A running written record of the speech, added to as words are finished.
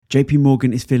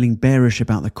JPMorgan is feeling bearish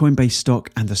about the Coinbase stock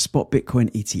and the spot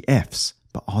Bitcoin ETFs,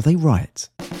 but are they right?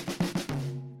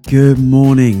 Good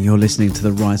morning, you're listening to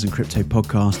the Rise in Crypto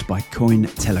podcast by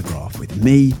Cointelegraph with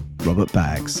me, Robert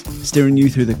Baggs, steering you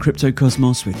through the crypto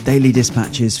cosmos with daily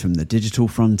dispatches from the digital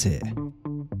frontier.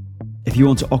 If you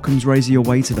want to Occam's razor your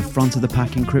way to the front of the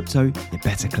pack in crypto, you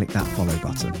better click that follow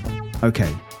button.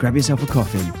 Okay, grab yourself a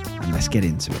coffee and let's get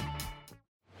into it.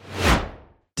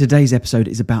 Today's episode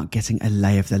is about getting a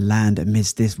lay of the land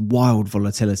amidst this wild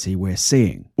volatility we're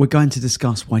seeing. We're going to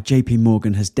discuss why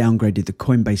JPMorgan has downgraded the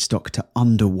Coinbase stock to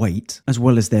underweight, as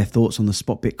well as their thoughts on the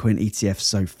spot Bitcoin ETF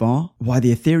so far, why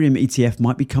the Ethereum ETF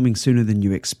might be coming sooner than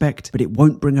you expect, but it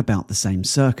won't bring about the same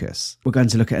circus. We're going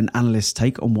to look at an analyst's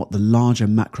take on what the larger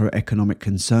macroeconomic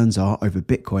concerns are over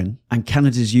Bitcoin, and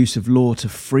Canada's use of law to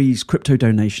freeze crypto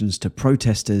donations to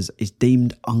protesters is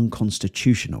deemed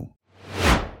unconstitutional.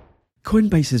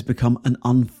 Coinbase has become an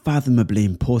unfathomably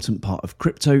important part of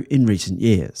crypto in recent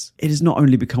years. It has not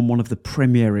only become one of the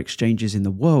premier exchanges in the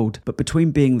world, but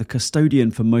between being the custodian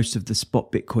for most of the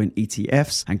spot Bitcoin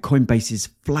ETFs and Coinbase's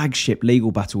flagship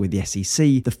legal battle with the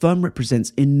SEC, the firm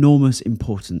represents enormous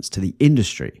importance to the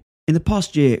industry. In the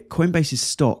past year, Coinbase's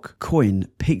stock, Coin,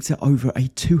 peaked at over a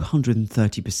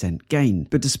 230% gain.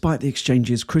 But despite the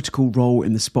exchange's critical role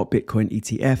in the spot Bitcoin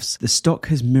ETFs, the stock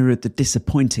has mirrored the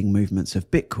disappointing movements of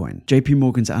Bitcoin.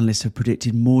 JPMorgan's analysts have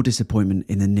predicted more disappointment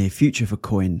in the near future for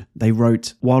Coin. They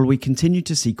wrote, "While we continue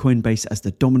to see Coinbase as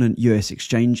the dominant US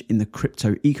exchange in the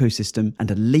crypto ecosystem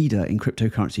and a leader in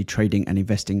cryptocurrency trading and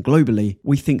investing globally,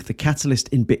 we think the catalyst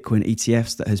in Bitcoin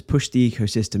ETFs that has pushed the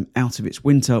ecosystem out of its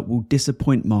winter will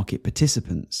disappoint market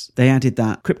participants." They added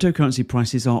that cryptocurrency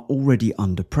prices are already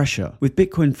under pressure. With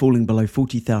Bitcoin falling below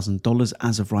 $40,000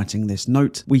 as of writing this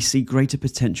note, we see greater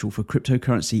potential for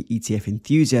cryptocurrency ETF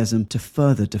enthusiasm to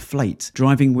further deflate,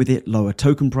 driving with it lower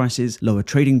token prices, lower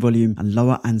trading volume, and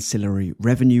lower ancillary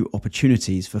revenue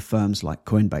opportunities for firms like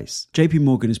Coinbase.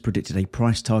 JPMorgan has predicted a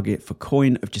price target for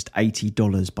Coin of just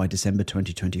 $80 by December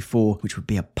 2024, which would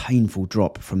be a painful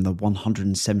drop from the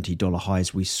 $170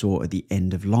 highs we saw at the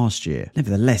end of last year.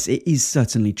 Nevertheless, it is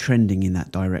certainly trending in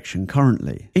that direction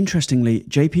currently. Interestingly,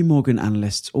 JPMorgan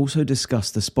analysts also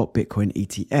discussed the spot Bitcoin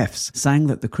ETFs, saying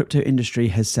that the crypto industry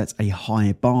has set a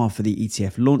high bar for the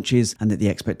ETF launches and that the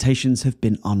expectations have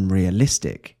been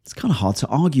unrealistic. It's kind of hard to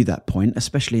argue that point,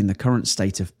 especially in the current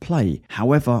state of play.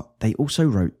 However, they also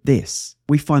wrote this: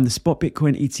 "We find the spot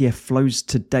Bitcoin ETF flows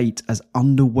to date as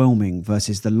underwhelming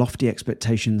versus the lofty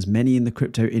expectations many in the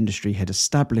crypto industry had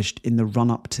established in the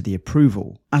run-up to the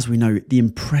approval. As we know, the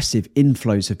impressive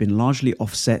inflows have been largely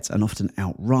offset and often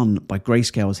outrun by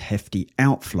Grayscale's hefty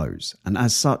outflows, and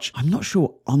as such, I'm not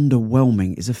sure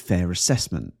underwhelming is a fair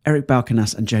assessment." Eric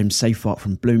Balchunas and James Seyfarth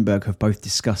from Bloomberg have both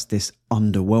discussed this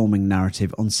underwhelming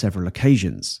narrative on several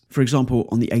occasions. For example,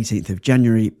 on the 18th of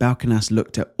January, Balchunas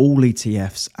looked at all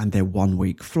ETFs and their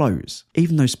one-week flows.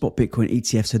 Even though spot Bitcoin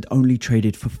ETFs had only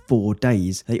traded for 4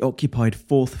 days, they occupied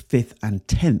 4th, 5th and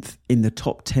 10th in the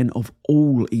top 10 of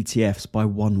all ETFs by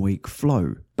one-week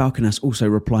flow. Balchunas also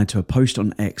replied to a post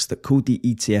on X that called the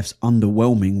ETFs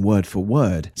underwhelming word for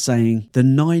word, saying, "The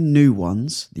 9 new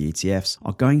ones, the ETFs,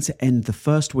 are going to end the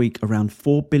first week around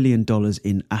 $4 billion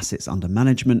in assets under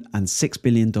management and $6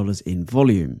 billion in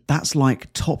volume. That's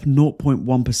like top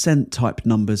 0.1% type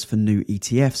numbers for new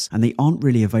ETFs, and they aren't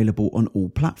really available on all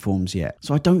platforms yet.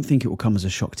 So I don't think it will come as a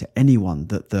shock to anyone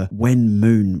that the when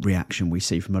moon reaction we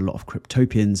see from a lot of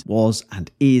cryptopians was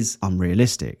and is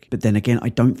unrealistic. But then again, I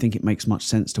don't think it makes much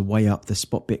sense to weigh up the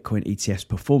spot Bitcoin ETF's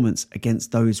performance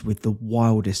against those with the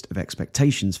wildest of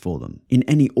expectations for them. In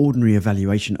any ordinary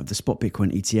evaluation of the spot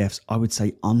Bitcoin ETFs, I would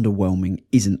say underwhelming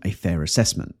isn't a fair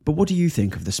assessment. But what do you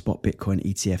think of the spot Bitcoin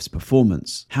ETF's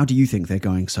performance? How do you think they're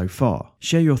going so far?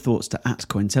 Share your thoughts to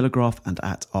 @Cointelegraph and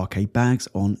 @RKBags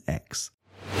on X.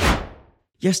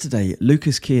 Yesterday,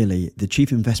 Lucas Kearley, the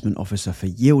Chief Investment Officer for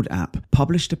Yield App,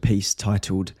 published a piece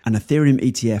titled "An Ethereum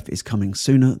ETF is coming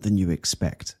sooner than you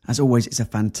expect." As always, it's a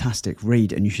fantastic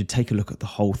read and you should take a look at the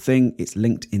whole thing. It's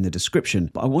linked in the description,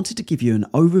 but I wanted to give you an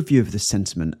overview of the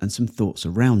sentiment and some thoughts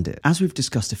around it. As we've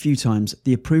discussed a few times,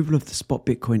 the approval of the spot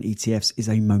Bitcoin ETFs is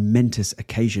a momentous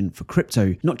occasion for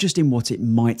crypto, not just in what it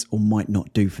might or might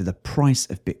not do for the price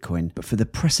of Bitcoin, but for the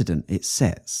precedent it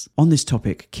sets. On this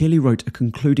topic, Kearley wrote a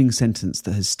concluding sentence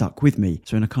that has stuck with me,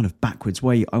 so in a kind of backwards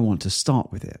way, I want to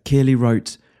start with it. Kearley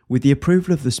wrote, With the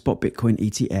approval of the spot Bitcoin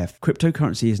ETF,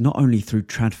 cryptocurrency is not only through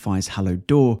TradFi's hallowed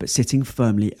door, but sitting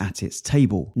firmly at its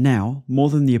table. Now, more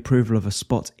than the approval of a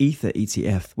spot Ether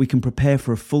ETF, we can prepare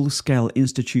for a full-scale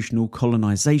institutional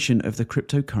colonization of the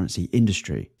cryptocurrency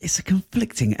industry. It's a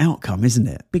conflicting outcome, isn't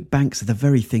it? Big banks are the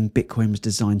very thing Bitcoin was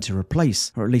designed to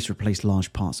replace, or at least replace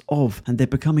large parts of, and they're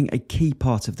becoming a key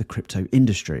part of the crypto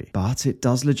industry. But it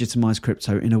does legitimize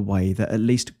crypto in a way that at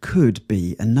least could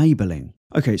be enabling.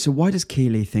 Okay, so why does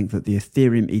Keeley think that the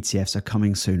Ethereum ETFs are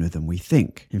coming sooner than we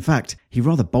think? In fact, he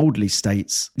rather boldly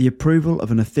states, the approval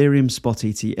of an Ethereum spot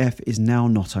ETF is now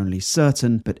not only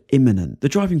certain, but imminent. The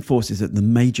driving force is that the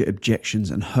major objections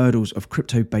and hurdles of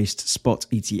crypto-based spot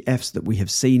ETFs that we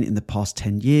have seen in the past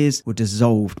 10 years were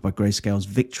dissolved by Grayscale's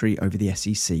victory over the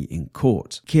SEC in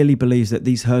court. Keeley believes that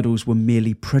these hurdles were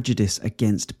merely prejudice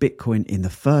against Bitcoin in the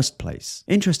first place.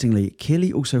 Interestingly,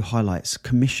 Keeley also highlights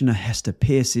Commissioner Hester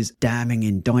Pierce's damning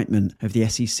indictment of the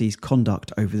SEC's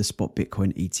conduct over the spot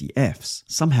Bitcoin ETFs.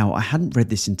 Somehow, I hadn't read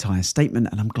this entire statement,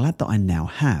 and I'm glad that I now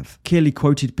have. Keeley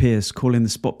quoted Pierce calling the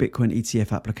spot Bitcoin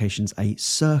ETF applications a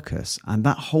circus, and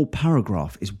that whole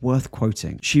paragraph is worth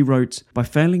quoting. She wrote, "By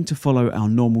failing to follow our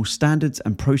normal standards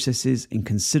and processes in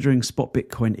considering spot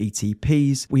Bitcoin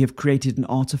ETPs, we have created an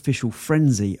artificial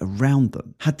frenzy around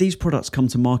them. Had these products come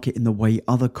to market in the way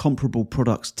other comparable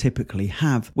products typically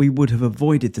have, we would have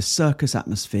avoided the circus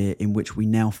atmosphere in which we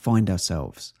now find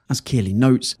ourselves." As Keeley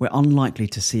notes, we're unlikely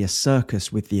to see a circus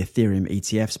with the Ethereum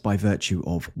ETFs by virtue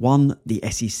of 1. The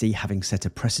SEC having set a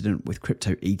precedent with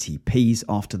crypto ETPs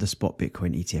after the spot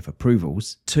Bitcoin ETF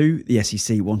approvals, 2. The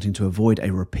SEC wanting to avoid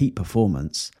a repeat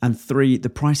performance, and 3. The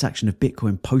price action of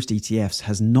Bitcoin post-ETFs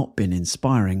has not been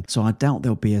inspiring, so I doubt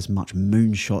there'll be as much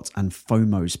moonshot and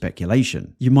FOMO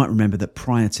speculation. You might remember that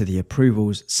prior to the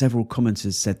approvals, several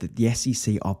commenters said that the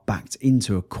SEC are backed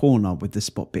into a corner with the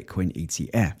spot Bitcoin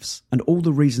ETFs, and all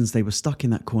the reasons they were stuck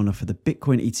in that corner for the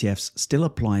Bitcoin ETFs still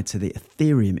apply to the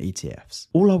Ethereum ETFs.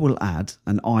 All I will add,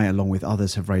 and I along with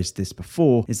others have raised this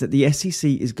before, is that the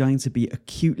SEC is going to be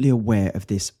acutely aware of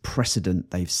this precedent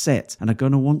they've set and are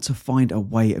going to want to find a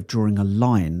way of drawing a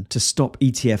line to stop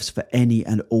ETFs for any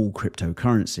and all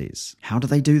cryptocurrencies. How do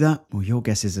they do that? Well, your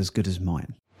guess is as good as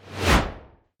mine.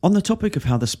 On the topic of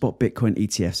how the spot Bitcoin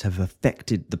ETFs have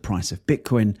affected the price of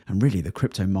Bitcoin and really the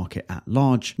crypto market at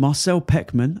large, Marcel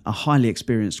Peckman, a highly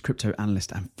experienced crypto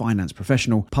analyst and finance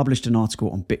professional, published an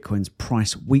article on Bitcoin's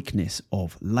price weakness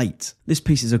of late. This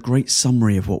piece is a great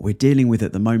summary of what we're dealing with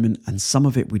at the moment, and some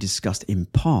of it we discussed in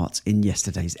part in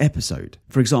yesterday's episode.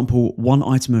 For example, one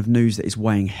item of news that is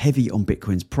weighing heavy on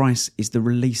Bitcoin's price is the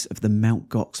release of the Mt.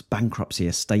 Gox bankruptcy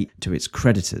estate to its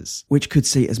creditors, which could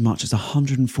see as much as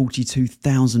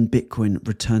 142,000 Bitcoin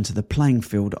return to the playing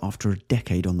field after a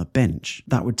decade on the bench.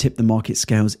 That would tip the market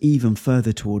scales even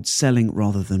further towards selling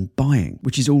rather than buying,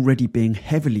 which is already being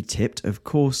heavily tipped, of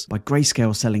course, by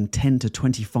Grayscale selling 10 to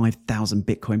 25,000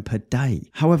 Bitcoin per day.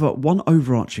 However, one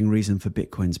overarching reason for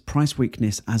Bitcoin's price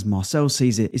weakness, as Marcel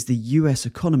sees it, is the US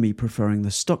economy preferring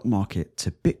the stock market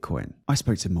to Bitcoin. I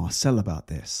spoke to Marcel about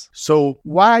this. So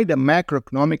why the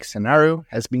macroeconomic scenario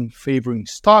has been favoring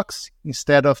stocks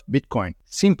instead of Bitcoin?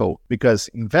 Simple, because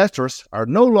investors are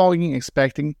no longer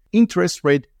expecting interest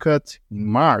rate cut in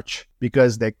March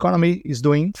because the economy is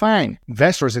doing fine.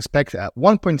 Investors expect a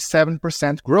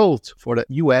 1.7% growth for the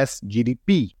US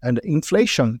GDP, and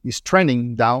inflation is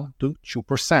trending down to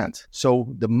 2%.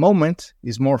 So the moment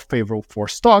is more favorable for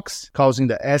stocks, causing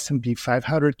the S&P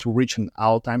 500 to reach an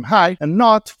all-time high, and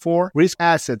not for risk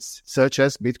assets such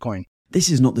as Bitcoin. This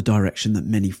is not the direction that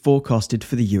many forecasted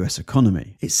for the US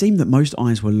economy. It seemed that most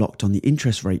eyes were locked on the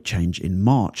interest rate change in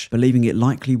March, believing it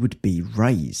likely would be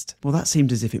raised. Well, that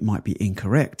seemed as if it might be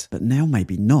incorrect, but now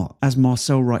maybe not. As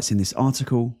Marcel writes in this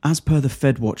article, as per the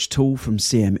FedWatch tool from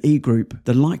CME Group,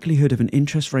 the likelihood of an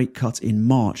interest rate cut in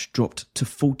March dropped to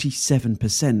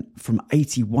 47% from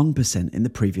 81% in the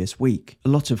previous week. A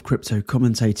lot of crypto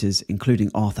commentators,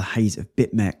 including Arthur Hayes of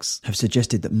BitMEX, have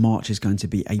suggested that March is going to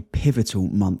be a pivotal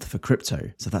month for crypto.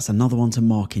 So that's another one to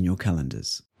mark in your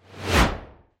calendars.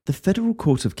 The Federal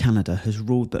Court of Canada has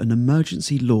ruled that an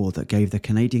emergency law that gave the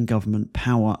Canadian government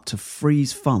power to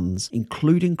freeze funds,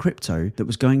 including crypto, that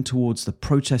was going towards the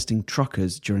protesting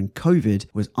truckers during COVID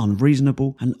was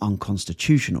unreasonable and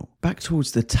unconstitutional. Back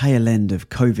towards the tail end of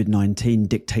COVID-19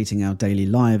 dictating our daily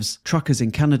lives, truckers in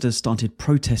Canada started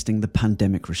protesting the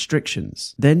pandemic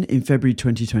restrictions. Then, in February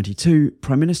 2022,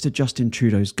 Prime Minister Justin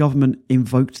Trudeau's government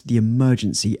invoked the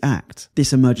Emergency Act.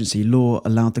 This emergency law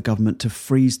allowed the government to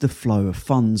freeze the flow of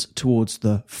funds funds towards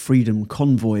the Freedom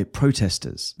Convoy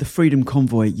protesters. The Freedom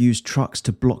Convoy used trucks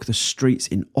to block the streets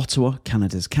in Ottawa,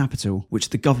 Canada's capital,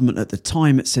 which the government at the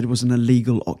time said was an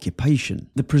illegal occupation.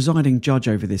 The presiding judge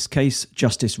over this case,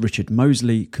 Justice Richard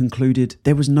Mosley, concluded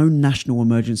there was no national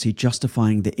emergency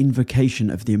justifying the invocation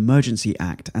of the Emergency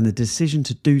Act, and the decision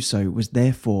to do so was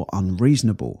therefore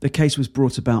unreasonable. The case was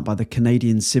brought about by the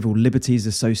Canadian Civil Liberties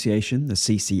Association, the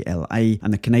CCLA,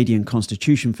 and the Canadian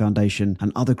Constitution Foundation,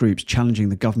 and other groups challenging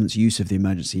the government's use of the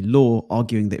emergency law,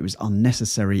 arguing that it was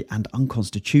unnecessary and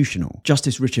unconstitutional.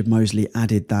 Justice Richard Mosley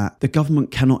added that the government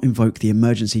cannot invoke the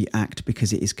Emergency Act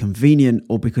because it is convenient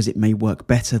or because it may work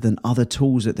better than other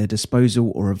tools at their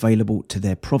disposal or available to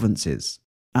their provinces.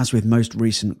 As with most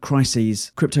recent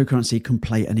crises, cryptocurrency can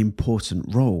play an important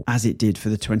role, as it did for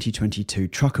the 2022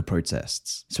 trucker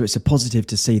protests. So it's a positive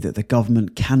to see that the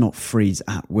government cannot freeze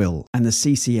at will, and the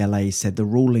CCLA said the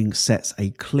ruling sets a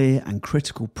clear and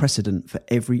critical precedent for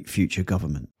every future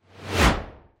government.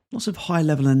 Lots of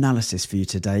high-level analysis for you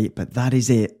today, but that is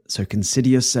it, so consider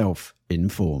yourself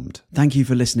informed. Thank you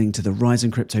for listening to the Rise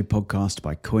in Crypto podcast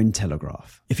by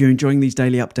Cointelegraph. If you're enjoying these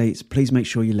daily updates, please make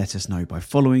sure you let us know by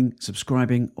following,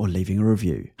 subscribing, or leaving a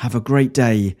review. Have a great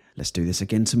day. Let's do this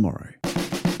again tomorrow.